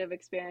wish I could have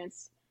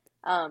experienced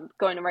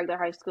going to regular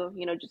high school,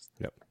 just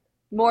yep.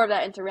 more of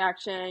that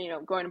interaction,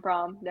 going to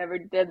prom, never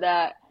did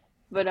that.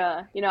 But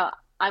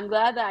I'm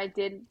glad that I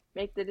did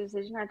make the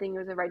decision. I think it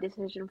was the right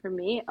decision for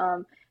me.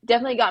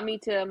 Definitely got me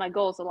to my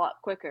goals a lot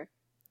quicker.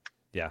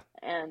 Yeah.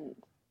 And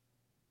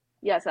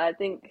yes, I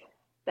think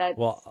that's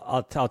Well,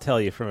 I'll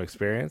tell you from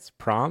experience,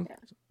 prom, yeah,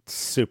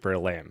 super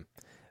lame.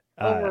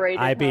 overrated,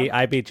 huh?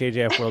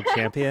 IBJJF world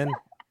champion,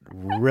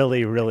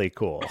 really, really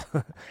cool.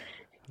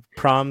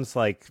 Prom's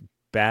like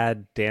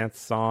bad dance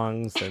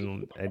songs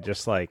and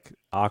just like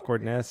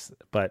awkwardness.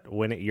 But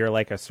when you're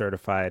like a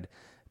certified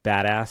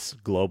badass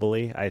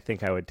globally, I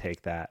think I would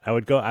take that. I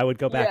would go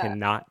back Yeah. and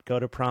not go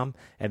to prom,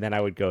 and then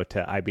I would go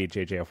to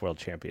IBJJF World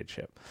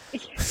Championship.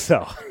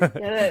 So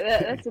Yeah,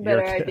 that's a you're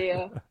better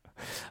idea.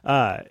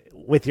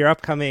 with your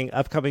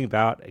upcoming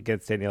bout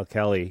against Danielle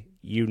Kelly,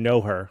 you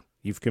know her.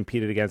 You've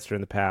competed against her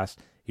in the past.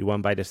 You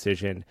won by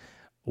decision.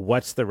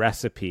 What's the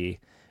recipe?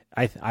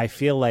 I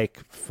feel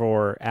like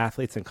for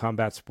athletes in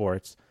combat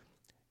sports,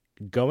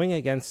 going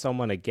against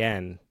someone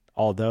again,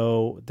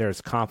 although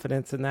there's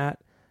confidence in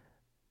that,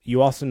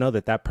 you also know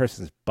that that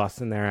person's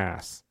busting their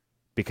ass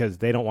because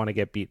they don't want to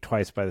get beat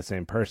twice by the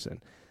same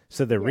person.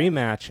 So the Yeah.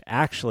 rematch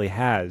actually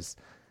has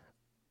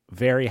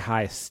very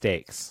high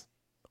stakes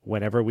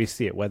whenever we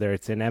see it, whether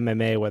it's in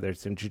MMA, whether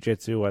it's in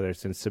jiu-jitsu, whether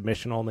it's in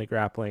submission only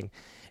grappling.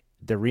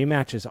 The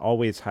rematch is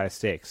always high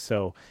stakes.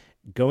 So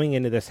going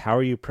into this, how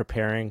are you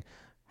preparing?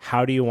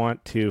 How do you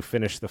want to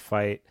finish the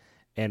fight?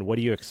 And what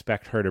do you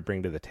expect her to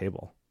bring to the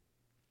table?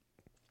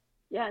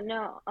 Yeah,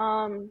 no.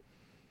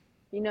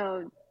 You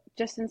know,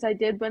 just since I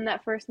did win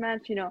that first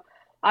match,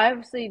 I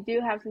obviously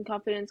do have some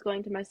confidence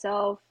going to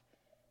myself,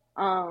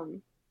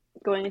 um,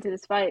 going into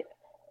this fight.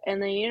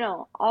 And then,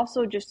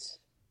 also just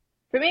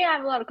for me, I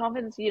have a lot of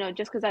confidence,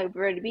 just because I'm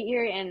ready to be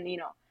here and,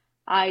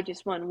 I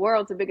just won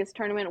Worlds, the biggest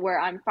tournament where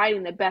I'm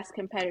fighting the best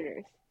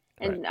competitors.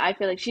 Right. And I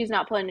feel like she's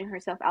not putting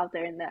herself out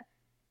there, and that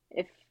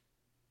if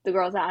the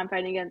girls that I'm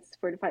fighting against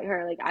for to fight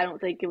her, like I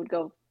don't think it would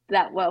go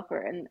that well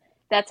for her. And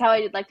that's how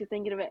I'd like to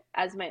think of it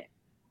as my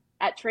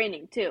at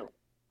training too.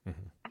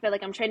 Mm-hmm. I feel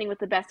like I'm training with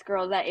the best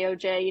girls at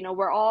AOJ.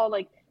 We're all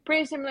like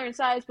pretty similar in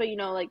size, but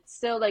like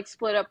still like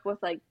split up with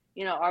like,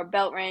 our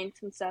belt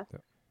ranks and stuff.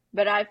 Yep.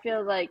 But I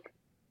feel like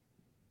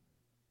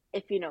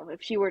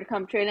if she were to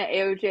come train at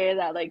AOJ,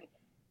 that like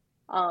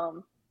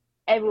um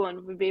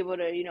everyone would be able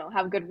to,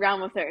 have a good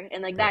round with her.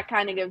 And like Yeah. that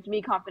kind of gives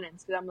me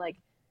confidence because I'm like,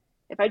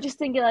 if I just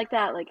think it like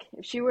that, like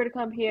if she were to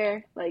come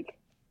here, like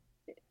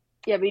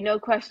yeah, be no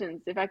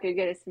questions if I could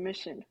get a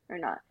submission or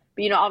not.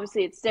 But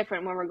obviously it's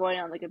different when we're going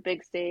on like a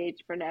big stage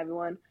in front of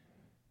everyone.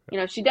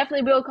 She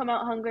definitely will come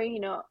out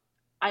hungry.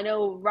 I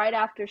know right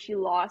after she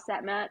lost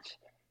that match,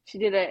 she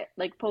did a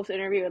like post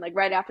interview and like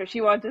right after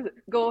she wanted to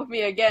go with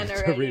me again To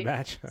already.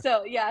 rematch.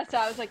 So yeah, so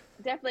I was like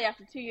definitely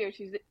after 2 years,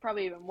 she's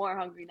probably even more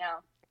hungry now.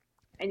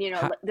 And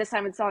How, this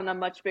time it's on a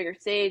much bigger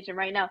stage. And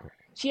right now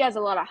she has a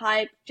lot of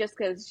hype just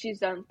because she's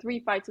done 3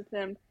 fights with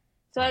him.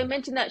 So I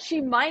mentioned that she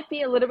might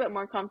be a little bit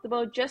more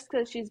comfortable just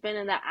because she's been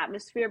in that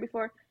atmosphere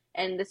before.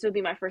 And this would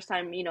be my first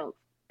time,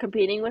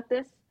 competing with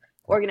this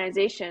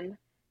organization.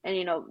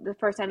 and the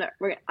first time that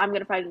I'm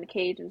gonna fight in the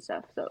cage and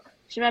stuff. So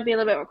she might be a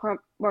little bit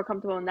more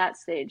comfortable in that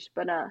stage.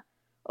 But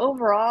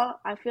overall,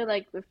 I feel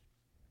like with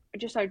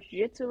just our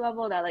jiu-jitsu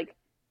level, that like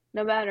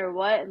no matter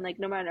what and like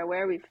no matter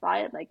where we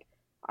fight, like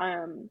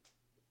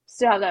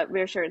still have that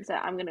reassurance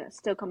that I'm gonna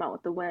still come out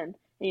with the win.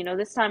 And,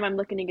 this time I'm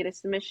looking to get a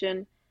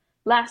submission.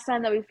 Last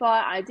time that we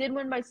fought, I did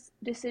win by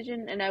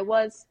decision, and I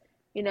was,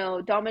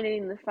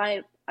 dominating the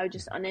fight. I was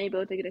just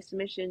unable to get a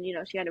submission.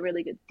 She had a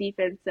really good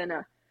defense, and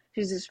she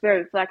was just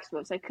very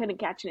flexible, so I couldn't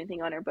catch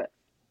anything on her. But,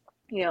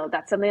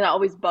 that's something that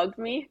always bugged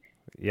me.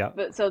 Yeah.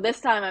 But so this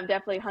time I'm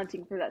definitely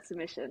hunting for that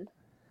submission.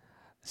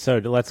 So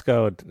let's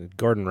go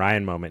Gordon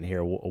Ryan moment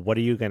here. What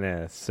are you going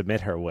to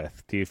submit her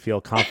with? Do you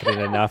feel confident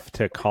enough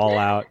to call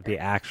out the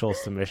actual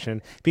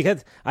submission?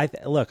 Because I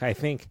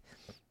think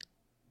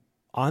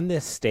on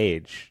this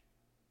stage,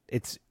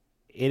 it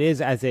is,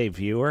 as a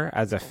viewer,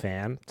 as a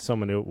fan,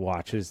 someone who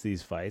watches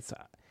these fights,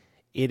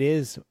 it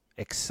is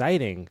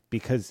exciting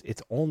because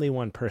it's only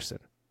one person.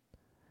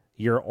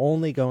 You're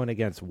only going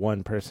against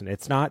one person.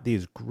 It's not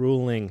these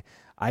grueling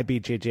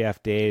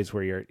IBJJF days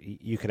where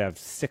you could have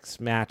 6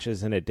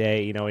 matches in a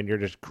day, and you're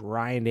just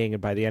grinding,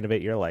 and by the end of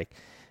it,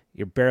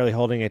 you're barely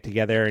holding it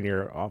together, and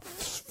your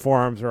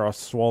forearms are all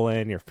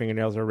swollen, your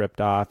fingernails are ripped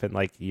off, and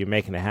like you're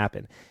making it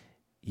happen.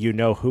 You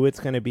know who it's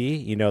going to be,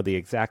 you know the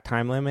exact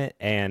time limit,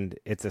 and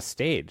it's a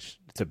stage.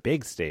 It's a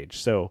big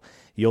stage, so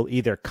you'll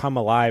either come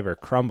alive or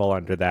crumble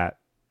under that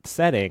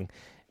setting.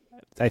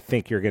 I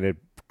think you're going to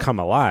come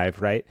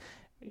alive, right?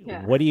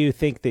 Yeah. What do you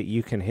think that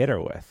you can hit her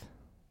with?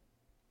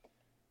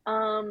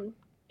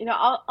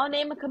 I'll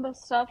name a couple of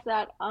stuff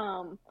that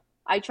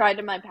I tried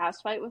in my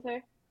past fight with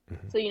her.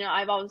 Mm-hmm. So,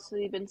 I've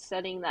obviously been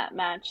studying that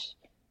match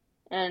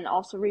and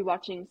also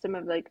rewatching some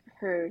of like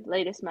her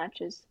latest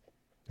matches.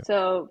 Yep.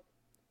 So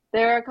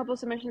there are a couple of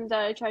submissions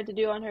that I tried to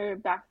do on her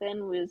back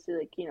then, was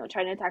like,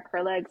 trying to attack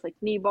her legs, like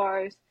knee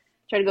bars,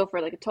 try to go for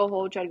like a toe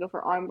hold, try to go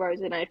for arm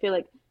bars. And I feel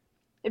like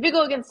if you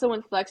go against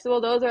someone flexible,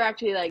 those are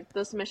actually like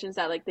those submissions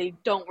that like they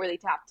don't really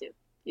tap to.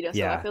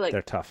 So I feel like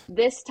they're tough.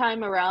 This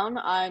time around,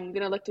 I'm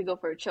going to look to go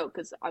for a choke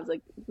because I was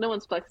like, no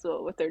one's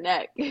flexible with their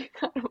neck. I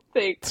don't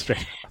think.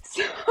 Straight.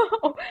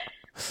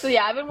 So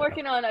yeah, I've been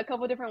working on a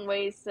couple different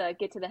ways to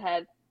get to the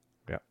head.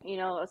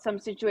 Yeah. Some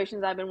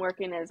situations I've been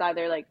working is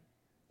either like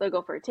they'll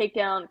go for a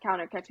takedown,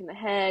 counter catching the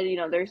head.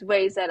 There's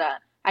ways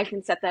that I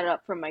can set that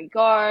up from my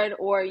guard,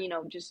 or,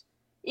 just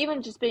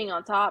being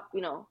on top,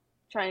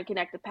 trying to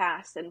connect the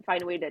pass and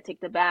find a way to take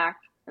the back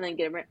and then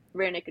get a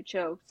rear naked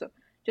choke. So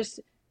just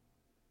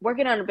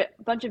working on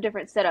a bunch of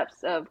different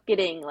setups of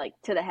getting like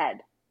to the head.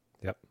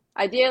 Yep.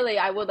 Ideally,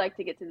 I would like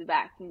to get to the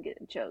back and get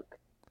a choke.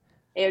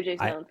 AOJ is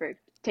known for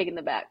taking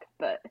the back,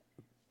 but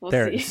we'll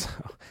see. So,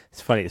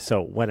 it's funny.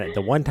 So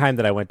the one time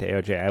that I went to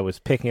AOJ, I was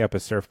picking up a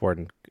surfboard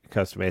in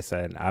Costa Mesa,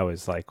 and I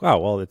was like, "Wow,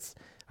 well,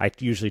 I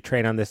usually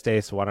train on this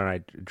day, so why don't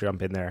I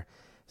jump in there?"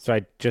 So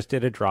I just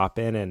did a drop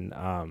in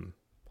and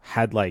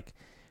had like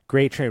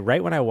great training.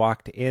 Right when I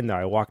walked in, though,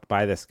 I walked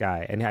by this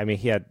guy, and I mean,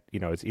 he had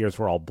his ears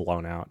were all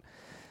blown out.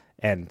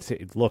 And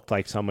it looked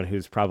like someone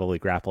who's probably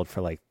grappled for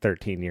like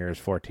 13 years,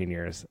 14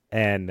 years.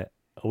 And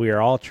we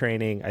were all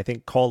training. I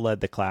think Cole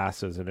led the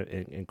class. It was an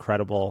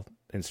incredible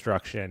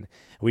instruction.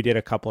 We did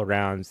a couple of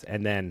rounds.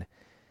 And then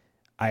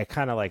I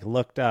kind of like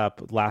looked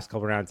up last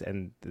couple of rounds.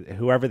 And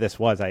whoever this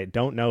was, I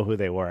don't know who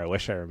they were. I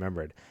wish I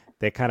remembered.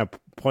 They kind of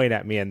point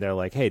at me and they're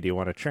like, "Hey, do you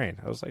want to train?"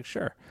 I was like,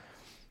 "Sure."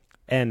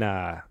 And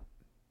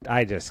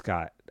I just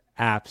got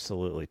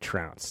absolutely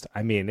trounced.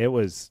 I mean, it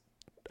was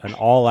an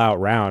all-out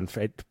round,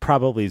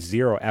 probably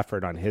zero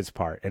effort on his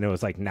part, and it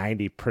was like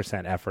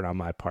 90% effort on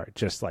my part,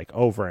 just like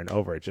over and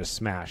over, it just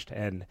smashed.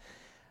 And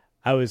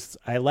I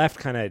left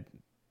kind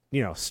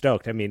of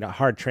stoked. I mean,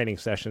 hard training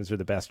sessions are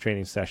the best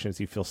training sessions.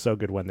 You feel so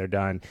good when they're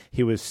done.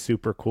 He was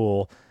super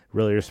cool,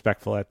 really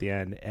respectful at the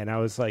end, and I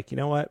was like, you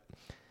know what,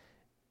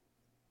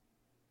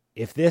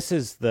 if this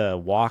is the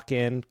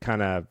walk-in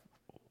kind of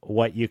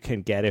what you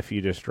can get if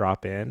you just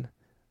drop in,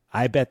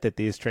 I bet that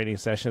these training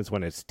sessions,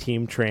 when it's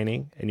team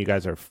training and you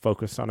guys are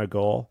focused on a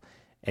goal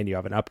and you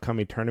have an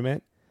upcoming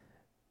tournament,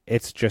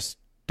 it's just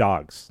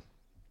dogs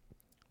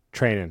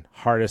training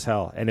hard as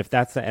hell. And if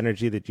that's the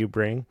energy that you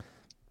bring,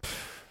 I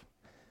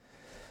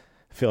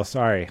feel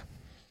sorry.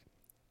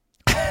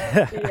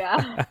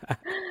 Yeah,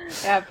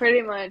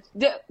 pretty much.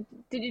 Did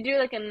you do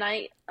like a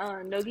night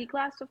no-gi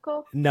class with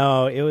Cole?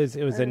 No, it was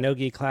a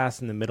no-gi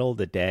class in the middle of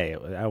the day.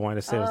 I want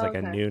to say it was like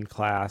a noon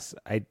class.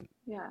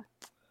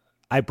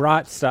 I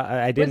brought stuff.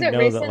 I didn't know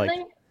recently?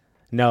 that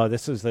no,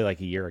 this was like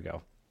a year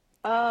ago.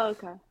 Oh,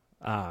 okay.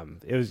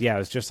 It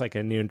was just like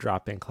a noon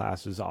drop-in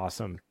class. It was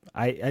awesome.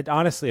 I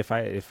honestly, if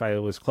I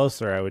was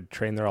closer, I would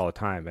train there all the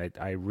time.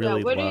 I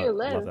really where do you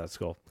live? love that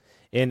school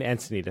in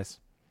Encinitas.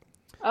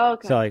 Oh,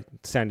 okay. So like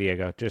San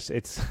Diego,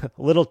 it's a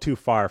little too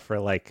far for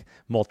like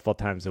multiple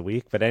times a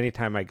week, but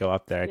anytime I go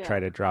up there, I try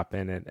to drop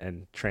in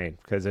and train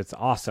because it's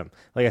awesome.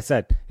 Like I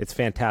said, it's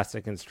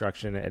fantastic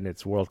instruction and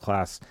it's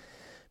world-class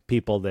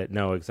people that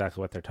know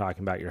exactly what they're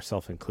talking about,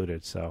 yourself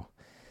included. So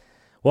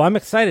Well, I'm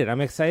excited.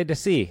 I'm excited to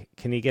see.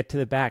 Can you get to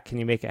the back? Can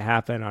you make it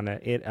happen on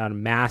a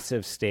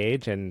massive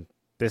stage? And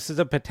this is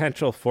a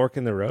potential fork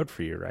in the road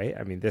for you, right?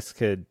 I mean,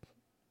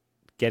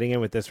 getting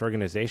in with this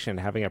organization,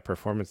 having a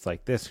performance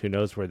like this, who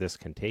knows where this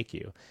can take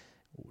you?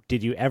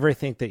 Did you ever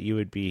think that you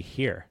would be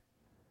here?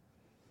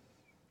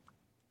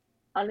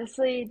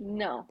 Honestly,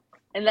 no.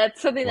 And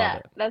that's something Love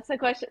it. that's a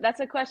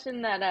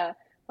question that a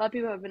lot of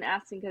people have been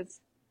asking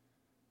because,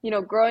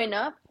 growing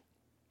up,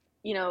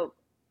 you know,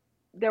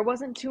 there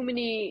wasn't too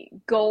many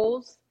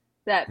goals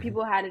that Mhm.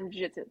 people had in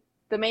jiu-jitsu.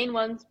 The main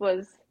ones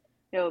was,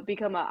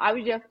 become a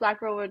IBJJF black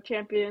belt world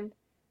champion,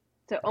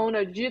 to own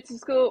a jiu-jitsu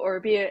school, or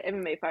be an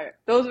MMA fighter.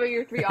 Those were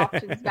your three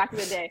options back in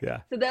the day.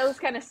 Yeah. So those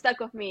kind of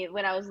stuck with me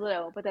when I was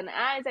little. But then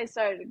as I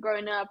started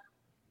growing up,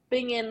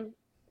 being in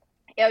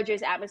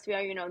AOJ's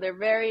atmosphere, they're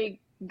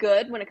very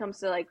good when it comes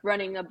to like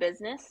running a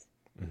business.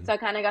 Mhm. So I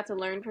kind of got to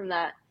learn from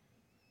that.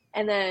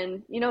 And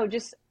then,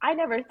 I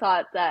never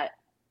thought that,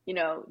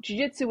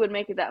 jiu-jitsu would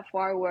make it that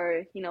far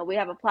where, we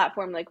have a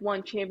platform like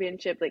one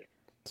championship, like,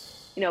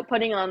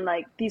 putting on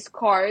like these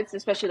cards,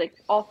 especially like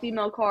all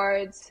female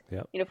cards,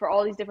 Yep. for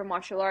all these different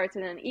martial arts,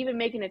 and then even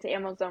making it to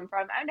Amazon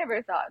Prime. I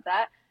never thought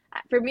that.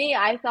 For me,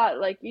 I thought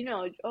like,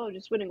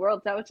 just winning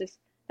worlds,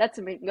 that's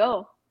a main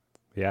goal.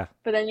 Yeah.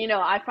 But then,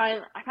 I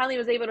finally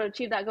was able to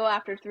achieve that goal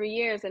after 3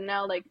 years, and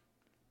now like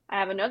I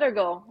have another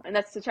goal, and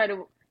that's to try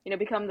to,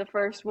 become the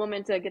first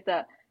woman to get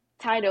the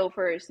title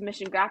for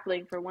submission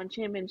grappling for one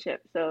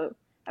championship. So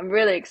I'm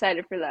really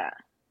excited for that.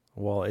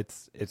 Well,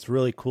 it's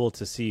really cool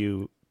to see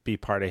you be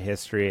part of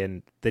history,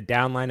 and the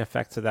downline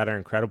effects of that are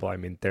incredible. I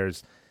mean,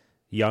 there's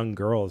young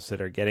girls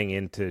that are getting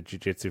into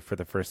jiu-jitsu for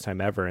the first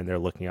time ever, and they're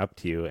looking up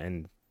to you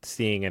and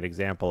seeing an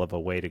example of a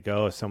way to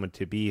go, someone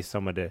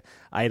to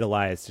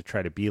idolize, to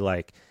try to be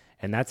like.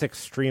 And that's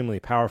extremely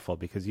powerful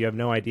because you have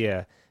no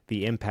idea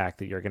the impact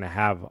that you're going to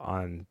have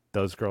on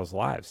those girls'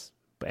 lives.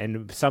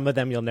 And some of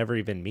them you'll never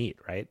even meet,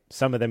 right?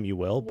 Some of them you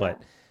will, Yeah.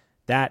 but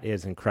that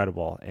is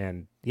incredible.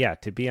 And yeah,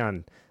 to be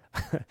on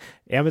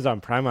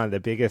Amazon Prime, on the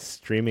biggest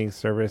streaming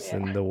service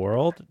in the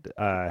world,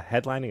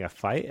 headlining a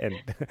fight, and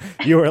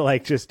you were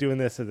like just doing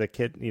this as a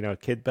kid,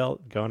 kid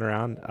belt going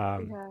around.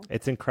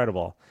 It's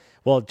incredible.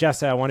 Well,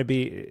 Jessa, I want to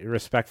be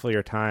respectful of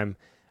your time.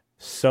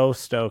 So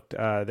stoked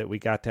that we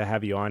got to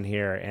have you on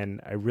here,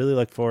 and I really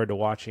look forward to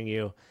watching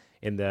you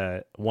in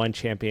the One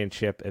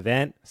Championship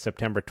event,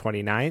 September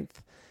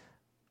 29th.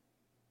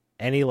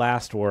 Any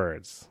last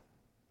words?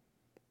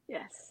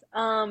 Yes.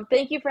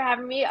 Thank you for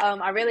having me.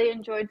 I really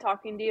enjoyed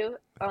talking to you.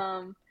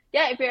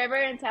 Yeah, if you're ever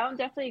in town,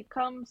 definitely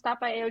come stop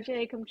by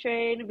AOJ, come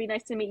train. It'd be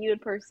nice to meet you in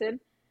person.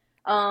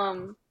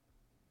 Like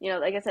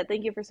I said,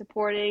 thank you for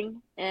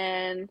supporting.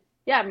 And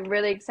yeah, I'm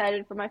really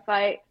excited for my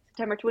fight,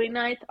 September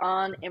 29th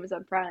on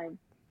Amazon Prime.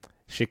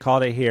 She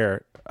called it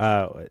here.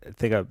 I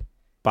think a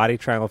body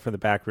triangle from the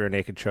back, rear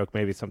naked choke,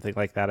 maybe something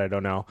like that. I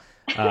don't know.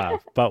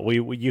 But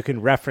you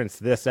can reference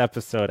this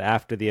episode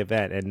after the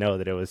event and know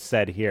that it was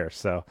said here.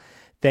 So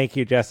thank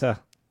you, Jessa.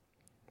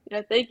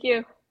 Yeah, thank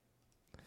you.